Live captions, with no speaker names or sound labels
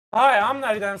Hi, I'm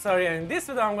Navid Ansari, and in this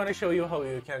video I'm going to show you how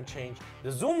you can change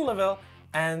the zoom level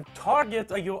and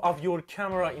target of your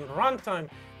camera in runtime,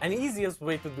 and easiest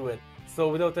way to do it. So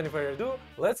without any further ado,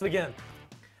 let's begin.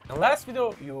 In last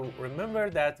video, you remember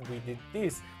that we did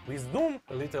this. We zoomed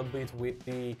a little bit with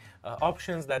the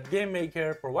options that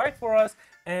GameMaker provide for us,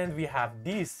 and we have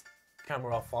this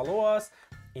camera follow us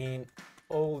in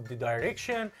all the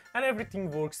direction, and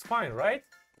everything works fine, right?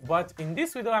 But in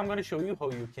this video, I'm going to show you how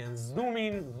you can zoom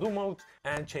in, zoom out,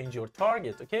 and change your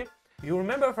target, okay? You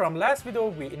remember from last video,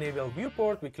 we enable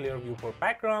viewport, we clear viewport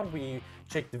background, we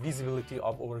check the visibility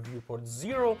of our viewport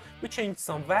 0, we changed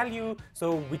some value,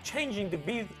 so we're changing the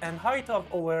width and height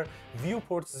of our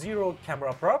viewport 0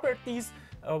 camera properties,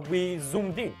 we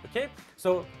zoomed in, okay?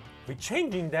 So we're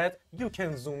changing that, you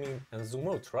can zoom in and zoom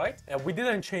out, right? We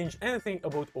didn't change anything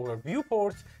about our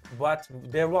viewport, but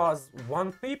there was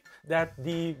one tip that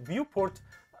the viewport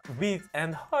width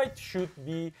and height should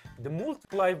be the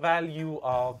multiply value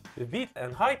of the width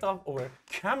and height of our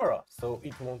camera, so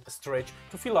it won't stretch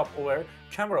to fill up our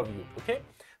camera view, okay?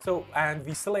 So, and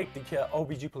we select the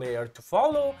OBJ player to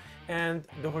follow, and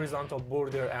the horizontal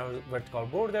border and vertical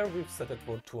border, we've set it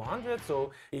for 200,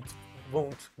 so it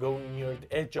won't go near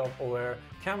the edge of our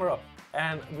camera.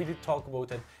 And we did talk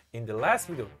about it in the last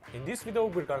video. In this video,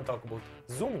 we're gonna talk about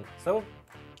zooming. So,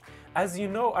 as you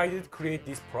know, I did create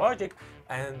this project,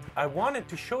 and I wanted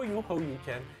to show you how you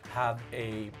can have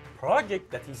a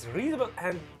project that is readable,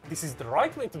 and this is the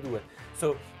right way to do it.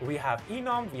 So we have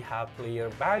enum, we have player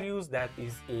values, that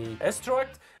is a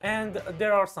struct, and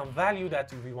there are some value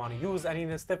that we want to use, and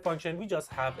in a step function we just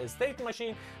have a state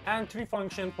machine and three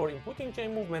function for inputting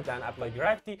chain movement and apply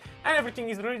gravity, and everything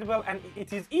is readable and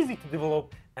it is easy to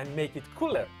develop and make it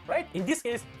cooler, right? In this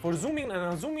case, for zooming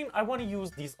and unzooming, I want to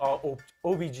use this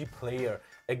OBJ player.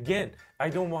 Again, I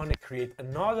don't want to create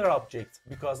another object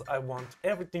because I want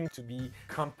everything to be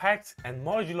compact and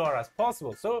modular as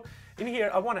possible. So in here,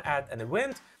 I want to add an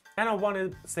event, and I want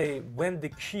to say when the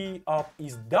key up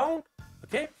is down,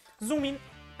 okay, zoom in,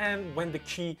 and when the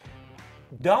key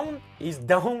down is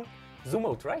down, zoom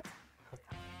out, right?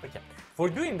 Okay. For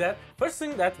doing that, first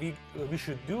thing that we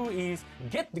should do is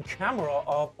get the camera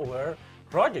of our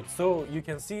project. So you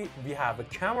can see we have a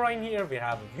camera in here, we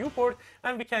have a viewport,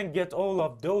 and we can get all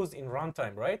of those in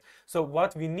runtime, right? So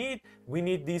what we need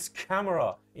this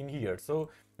camera in here. So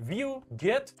view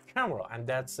get camera, and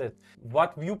that's it.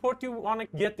 What viewport you want to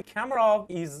get the camera of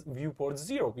is viewport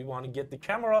 0. We want to get the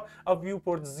camera of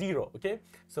viewport 0, okay?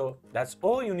 So that's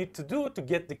all you need to do to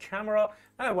get the camera,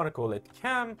 and I want to call it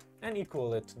cam and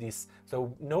equal it to this.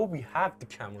 So now we have the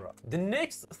camera. The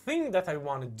next thing that I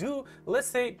want to do, let's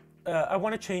say I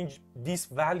want to change these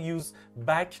values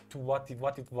back to what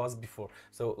it was before.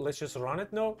 So let's just run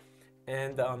it now,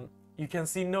 and you can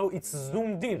see now it's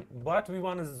zoomed in, but we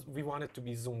want it to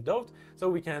be zoomed out, so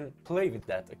we can play with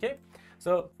that, okay?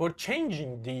 So for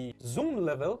changing the zoom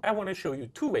level, I want to show you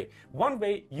two ways. One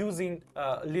way using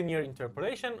linear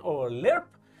interpolation or lerp,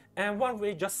 and one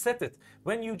way just set it.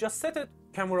 When you just set it,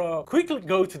 camera quickly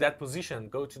go to that position,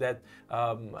 go to that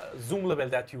zoom level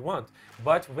that you want.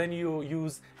 But when you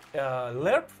use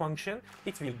lerp function,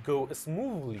 it will go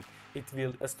smoothly. It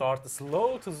will start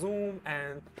slow to zoom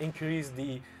and increase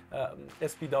the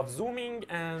speed of zooming,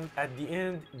 and at the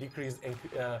end decrease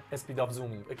speed of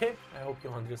zooming, okay? I hope you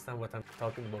understand what I'm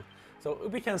talking about. So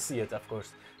we can see it, of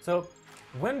course. So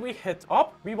when we hit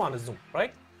up, we want to zoom,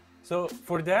 right? So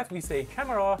for that we say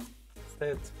camera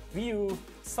set view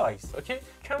size, okay?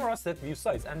 Camera set view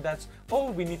size, and that's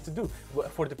all we need to do.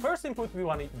 For the first input, we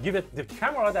want to give it the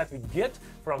camera that we get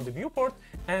from the viewport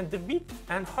and the width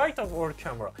and height of our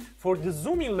camera. For the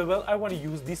zooming level, I want to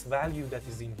use this value that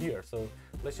is in here. So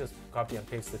let's just copy and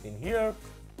paste it in here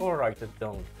or write it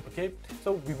down, okay?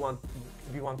 So we want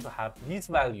to have these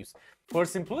values. For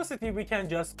simplicity, we can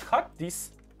just cut this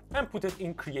and put it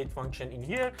in create function in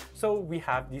here, so we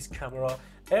have this camera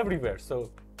everywhere.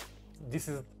 So this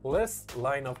is less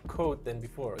line of code than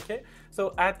before, okay?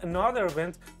 So add another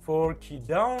event for key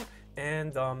down,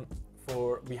 and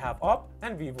for we have up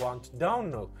and we want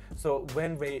down now. So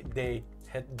when they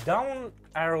hit down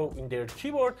arrow in their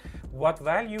keyboard, what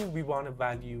value we want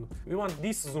we want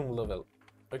this zoom level.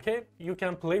 Okay, you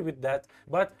can play with that,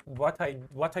 but what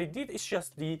I did is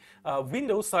just the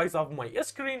window size of my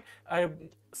screen. I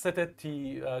set it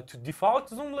to default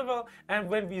zoom level, and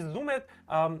when we zoom it,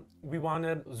 we want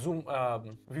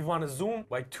to zoom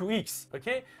by 2x.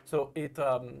 Okay, so it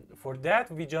for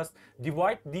that we just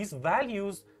divide these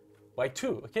values by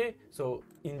 2. Okay, so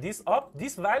in this up,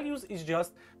 these values is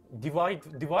just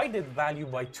divided value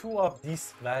by 2 of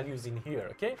these values in here.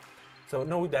 Okay, so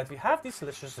now that we have this,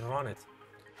 let's just run it.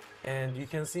 and you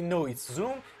can see no, it's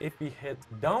zoom. If we hit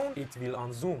down, it will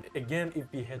unzoom. Again, if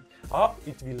we hit up,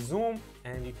 it will zoom,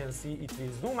 and you can see it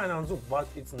will zoom and unzoom, but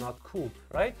it's not cool,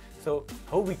 right? So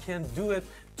how we can do it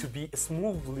to be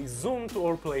smoothly zoomed to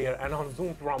our player and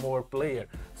unzoomed from our player?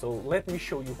 So let me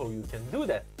show you how you can do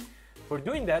that. For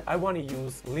doing that, I want to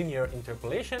use linear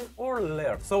interpolation or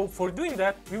lerp. So for doing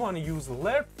that, we want to use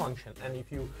lerp function. And if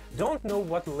you don't know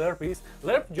what lerp is,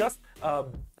 lerp just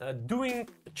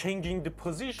changing the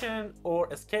position or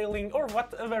scaling or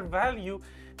whatever value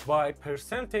by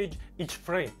percentage each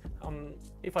frame.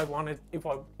 If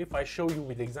I show you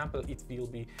with example, it will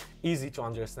be easy to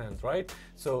understand, right?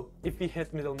 So if we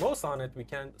hit middle mouse on it, we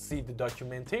can see the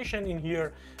documentation in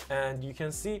here, and you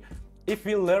can see if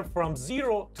we lerp from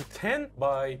 0 to 10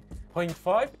 by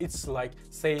 0.5, it's like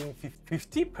saying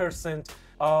 50%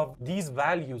 of these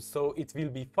values, so it will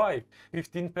be 5.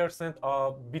 15%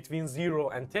 of between 0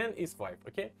 and 10 is 5,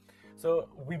 okay? So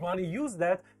we want to use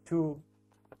that to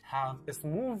have a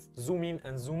smooth zoom in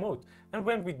and zoom out. And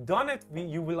when we've done it,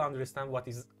 you will understand what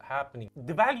is happening.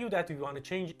 The value that we want to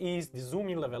change is the zoom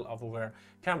in level of our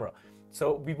camera.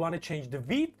 So we want to change the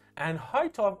width and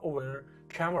height of our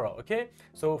camera, okay?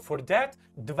 So for that,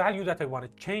 the value that I want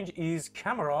to change is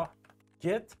camera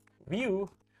get view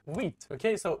width,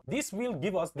 okay? So this will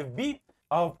give us the width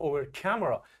of our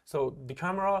camera. So the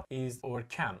camera is our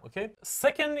cam, okay?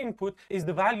 Second input is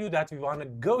the value that we want to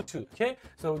go to, okay?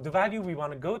 So the value we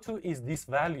want to go to is this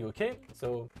value, okay?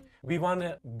 So we want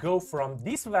to go from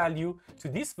this value to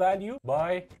this value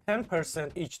by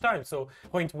 10% each time. So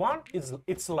 0.1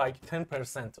 it's like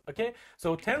 10%, okay?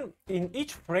 So 10 in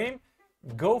each frame,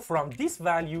 go from this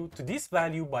value to this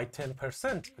value by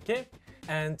 10%, okay?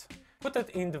 And put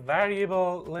it in the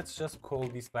variable. Let's just call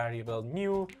this variable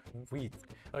new width,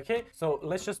 okay? So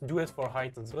let's just do it for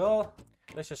height as well.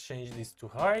 Let's just change this to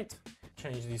height,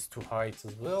 change this to height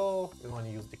as well. We want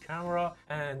to use the camera,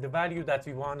 and the value that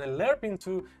we want to lerp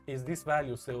into is this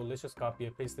value. So let's just copy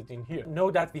and paste it in here. Now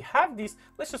that we have this,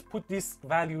 let's just put this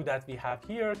value that we have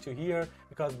here to here,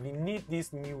 because we need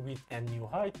this new width and new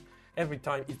height. Every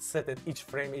time it's set at each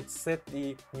frame, it's set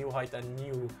the new height and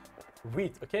new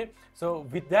width, okay? So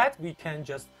with that, we can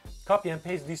just copy and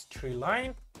paste this tree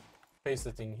line, paste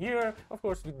it in here. Of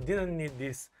course, we didn't need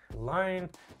this line,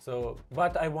 so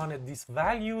but I wanted these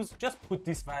values. Just put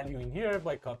this value in here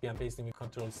by copy and pasting with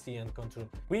Ctrl+C and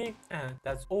Ctrl+V, and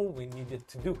that's all we needed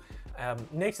to do.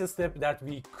 Next step that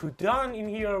we could done in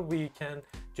here, we can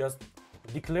just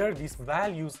declare these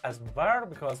values as var,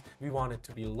 because we want it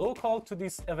to be local to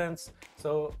these events.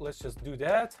 So let's just do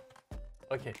that.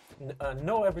 Okay,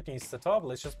 now everything is set up.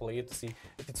 Let's just play it to see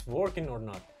if it's working or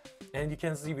not. And you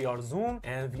can see we are zoom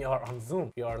and we are on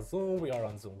zoom. We are zoom, we are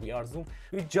on zoom, we are zoom.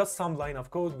 With just some line of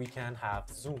code, we can have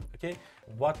zoom, okay?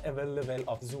 Whatever level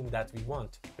of zoom that we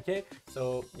want, okay?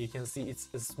 So you can see it's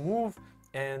smooth.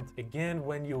 And again,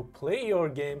 when you play your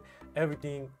game,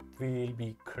 everything will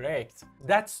be correct.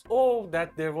 That's all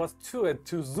that there was to it,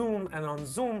 to zoom and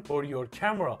unzoom for your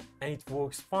camera, and it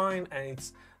works fine, and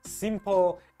it's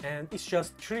simple, and it's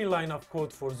just 3 lines of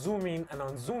code for zooming and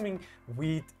unzooming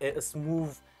with a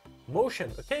smooth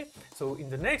motion, okay? So in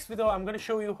the next video, I'm going to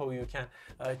show you how you can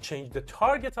change the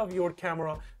target of your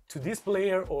camera to this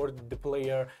player or the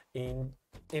player in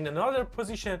another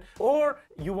position, or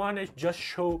you want to just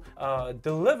show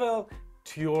the level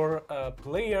to your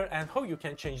player and how you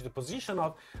can change the position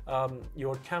of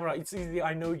your camera. It's easy,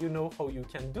 I know you know how you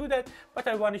can do that, but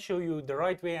I want to show you the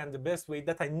right way and the best way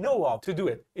that I know of to do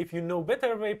it. If you know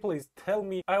better way, please tell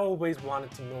me. I always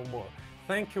wanted to know more.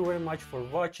 Thank you very much for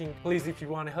watching. Please, if you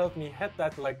want to help me, hit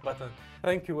that like button.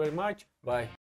 Thank you very much. Bye.